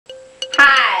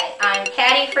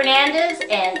Patty Fernandez,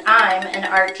 and I'm an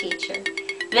art teacher.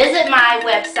 Visit my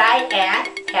website at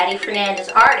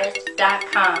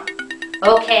pattyfernandezartist.com.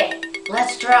 Okay,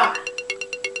 let's draw.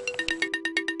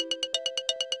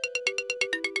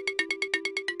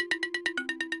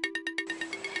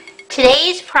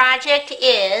 Today's project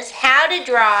is how to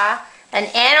draw an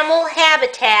animal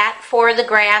habitat for the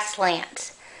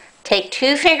grasslands. Take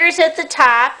 2 fingers at the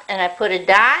top and I put a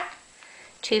dot.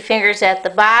 2 fingers at the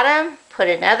bottom, put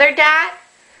another dot.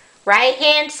 Right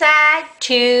hand side,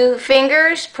 2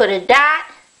 fingers, put a dot.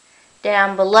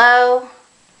 Down below,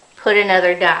 put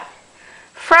another dot.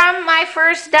 From my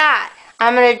first dot,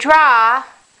 I'm going to draw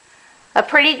a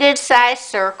pretty good sized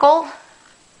circle.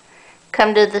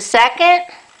 Come to the second,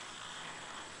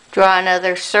 draw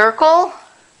another circle.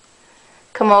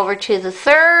 Come over to the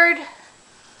third,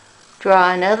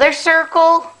 draw another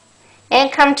circle,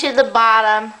 and come to the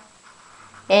bottom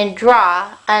and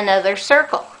draw another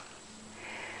circle.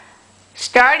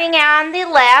 Starting on the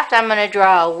left, I'm going to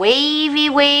draw a wavy,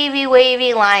 wavy,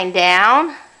 wavy line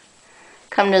down.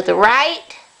 Come to the right,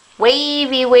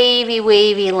 wavy, wavy,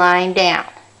 wavy line down.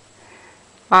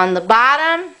 On the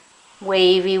bottom,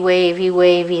 wavy, wavy,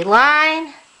 wavy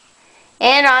line.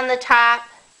 And on the top,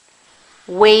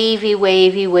 wavy,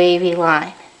 wavy, wavy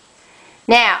line.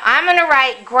 Now, I'm going to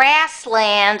write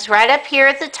grasslands right up here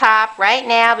at the top right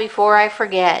now before I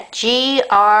forget. Grasslands.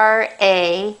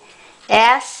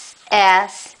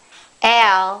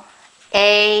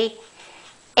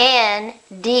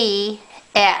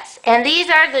 And these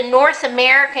are the North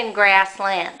American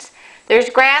grasslands. There's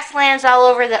grasslands all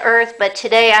over the earth, but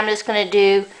today I'm just going to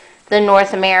do the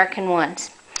North American ones.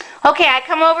 Okay, I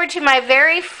come over to my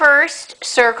very first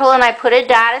circle and I put a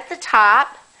dot at the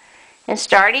top. And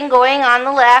starting going on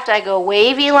the left, I go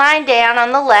wavy line down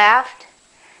on the left.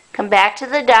 Come back to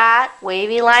the dot,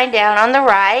 wavy line down on the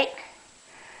right.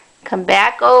 Come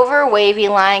back over, wavy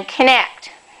line,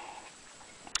 connect.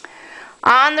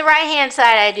 On the right hand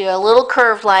side, I do a little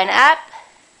curved line up,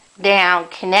 down,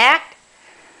 connect.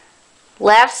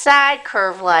 Left side,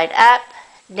 curved line up,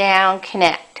 down,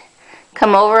 connect.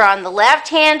 Come over on the left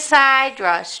hand side,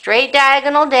 draw a straight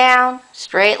diagonal down,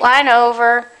 straight line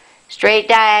over, straight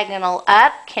diagonal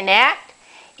up, connect.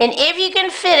 And if you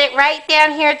can fit it right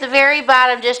down here at the very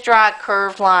bottom, just draw a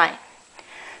curved line.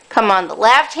 Come on the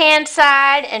left hand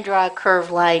side and draw a curved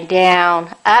line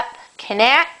down, up,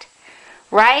 connect.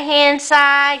 Right hand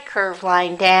side, curved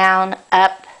line down,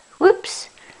 up, whoops,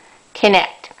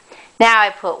 connect. Now I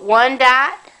put 1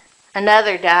 dot,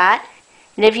 another dot,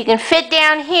 and if you can fit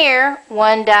down here,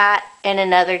 1 dot and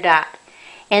another dot.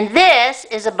 And this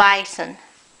is a bison.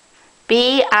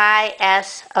 B-I-S-O-N,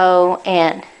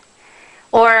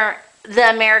 or the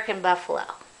American buffalo.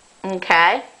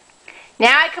 Okay?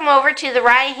 Now I come over to the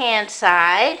right hand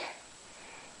side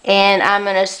and I'm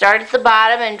going to start at the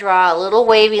bottom and draw a little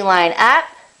wavy line up,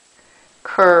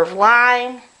 curved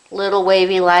line, little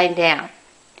wavy line down.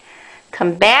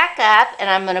 Come back up and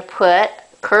I'm going to put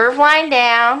curved line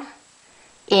down,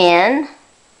 in,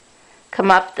 come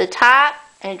up the top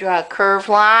and draw a curved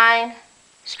line,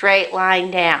 straight line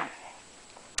down.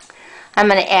 I'm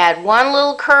going to add 1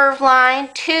 little curved line,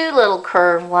 2 little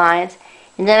curved lines,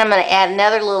 and then I'm going to add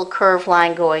another little curved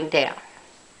line going down.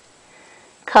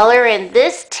 Color in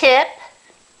this tip,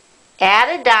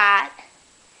 add a dot,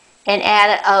 and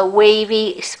add a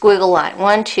wavy squiggle line.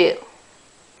 1, 2.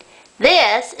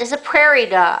 This is a prairie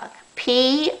dog.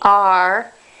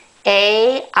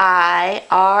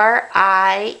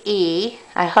 P-R-A-I-R-I-E,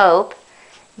 I hope,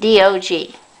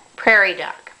 D-O-G, prairie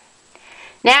dog.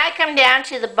 Now I come down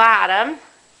to the bottom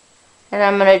and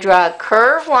I'm going to draw a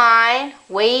curved line,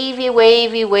 wavy,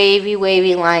 wavy, wavy,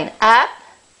 wavy line up.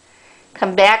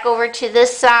 Come back over to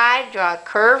this side, draw a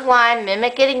curved line,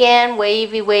 mimic it again,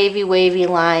 wavy, wavy, wavy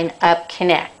line up,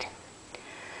 connect.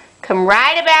 Come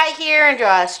right about here and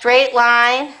draw a straight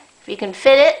line, if you can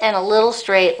fit it, and a little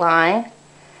straight line.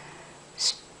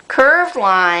 Curved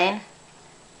line,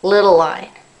 little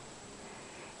line.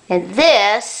 And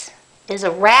this is a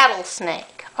rattlesnake.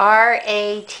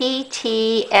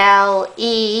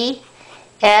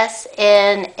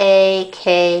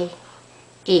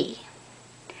 R-A-T-T-L-E-S-N-A-K-E.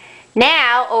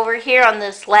 Now, over here on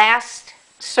this last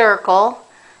circle,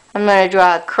 I'm going to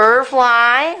draw a curved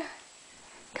line,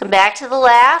 come back to the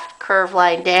left, curved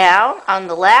line down on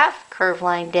the left, curved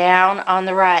line down on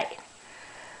the right.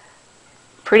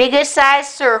 Pretty good sized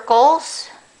circles,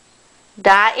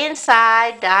 dot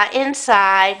inside,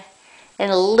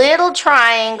 and a little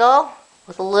triangle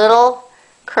with a little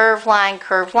curved line,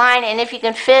 and if you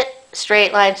can fit,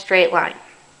 straight line, straight line.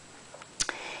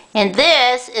 And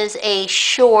this is a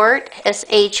short,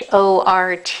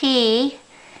 S-H-O-R-T,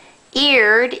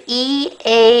 eared,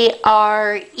 E-A-R-E-D,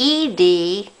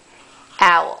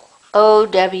 owl,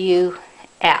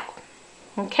 O-W-L.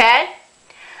 Okay?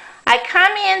 I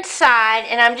come inside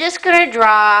and I'm just going to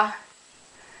draw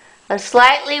a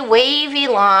slightly wavy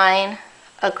line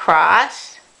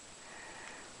across.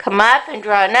 Come up and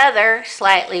draw another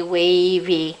slightly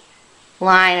wavy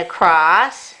line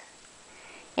across.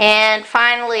 And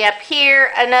finally up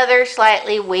here, another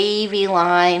slightly wavy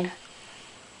line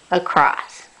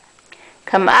across.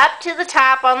 Come up to the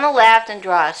top on the left and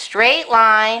draw a straight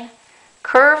line,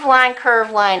 curve line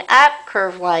up,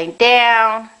 curve line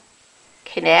down,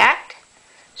 connect,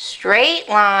 straight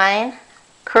line,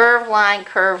 curve line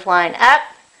up,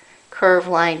 curve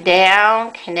line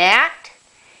down, connect,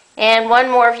 and one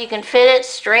more if you can fit it,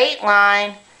 straight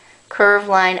line, curve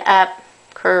line up,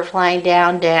 curve line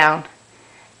down, down,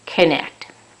 connect.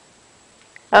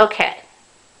 Okay,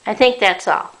 I think that's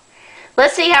all.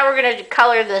 Let's see how we're going to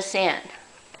color this in.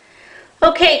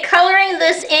 Okay, coloring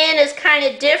this in is kind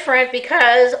of different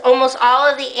because almost all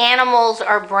of the animals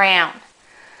are brown.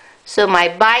 So my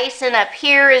bison up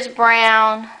here is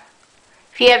brown.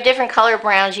 If you have different color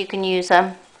browns, you can use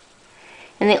them.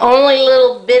 And the only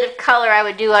little bit of color I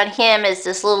would do on him is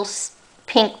this little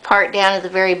pink part down at the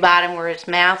very bottom where his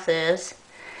mouth is.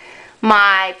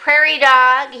 My prairie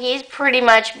dog, he's pretty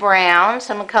much brown,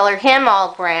 so I'm going to color him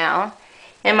all brown.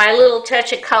 And my little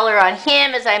touch of color on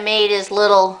him is I made his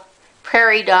little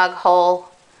prairie dog hole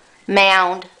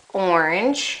mound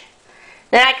orange.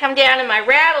 Then I come down to my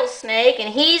rattlesnake and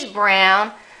he's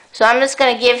brown, so I'm just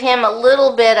going to give him a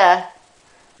little bit of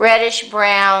reddish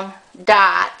brown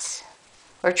dots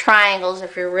or triangles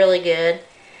if you're really good.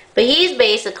 But he's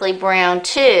basically brown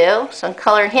too, so I'm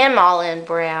coloring him all in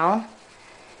brown.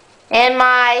 And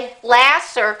my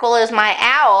last circle is my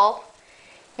owl,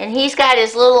 and he's got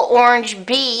his little orange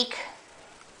beak.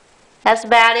 That's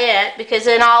about it, because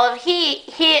in all of he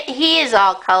is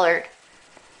all colored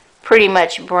pretty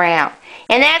much brown.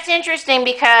 And that's interesting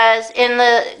because in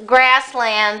the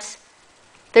grasslands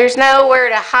there's nowhere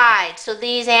to hide, so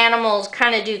these animals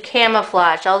kind of do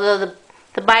camouflage, although the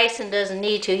bison doesn't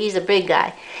need to, he's a big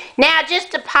guy. Now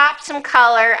just to pop some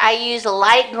color, I use a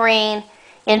light green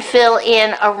and fill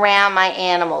in around my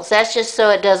animals. That's just so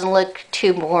it doesn't look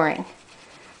too boring.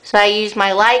 So I use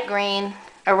my light green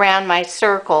around my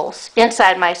circles,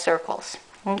 inside my circles.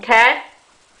 Okay?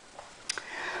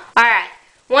 Alright,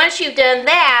 once you've done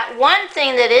that, one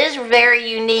thing that is very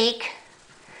unique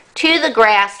to the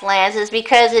grasslands is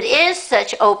because it is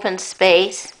such open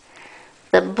space,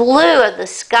 the blue of the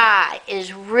sky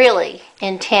is really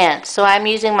intense. So I'm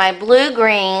using my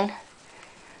blue-green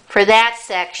for that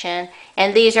section,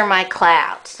 and these are my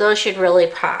clouds. Those should really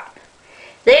pop.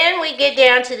 Then we get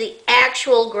down to the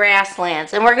actual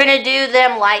grasslands, and we're going to do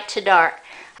them light to dark.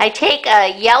 I take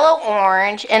a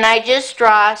yellow-orange, and I just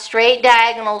draw straight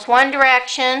diagonals one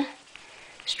direction,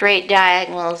 straight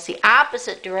diagonals the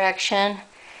opposite direction,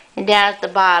 and down at the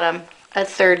bottom, a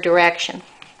third direction.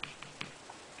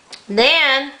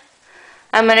 Then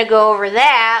I'm going to go over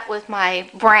that with my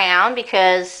brown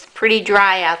because it's pretty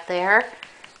dry out there.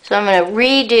 So I'm going to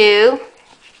redo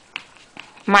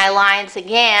my lines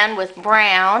again with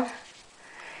brown,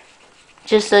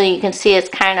 just so you can see it's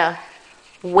kind of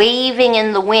waving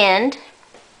in the wind.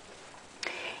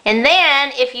 And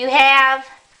then if you have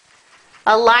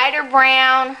a lighter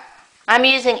brown, I'm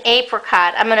using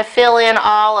apricot. I'm going to fill in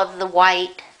all of the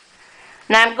white.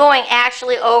 Now I'm going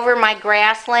actually over my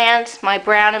grasslands, my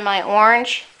brown and my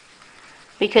orange,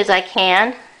 because I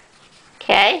can.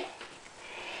 Okay.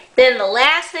 Then the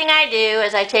last thing I do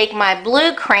is I take my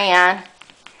blue crayon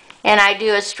and I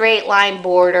do a straight line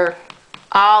border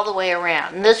all the way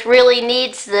around. And this really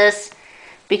needs this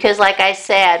because, like I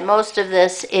said, most of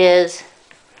this is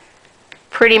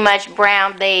pretty much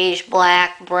brown, beige,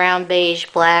 black, brown, beige,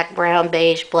 black, brown,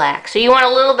 beige, black. So you want a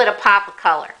little bit of pop of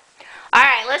color.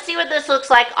 Alright, let's see what this looks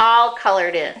like all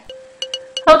colored in.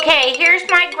 Okay, here's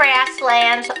my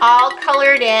grasslands all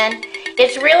colored in.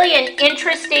 It's really an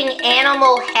interesting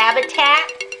animal habitat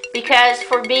because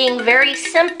for being very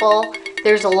simple,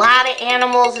 there's a lot of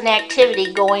animals and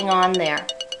activity going on there.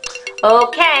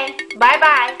 Okay,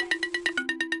 bye-bye.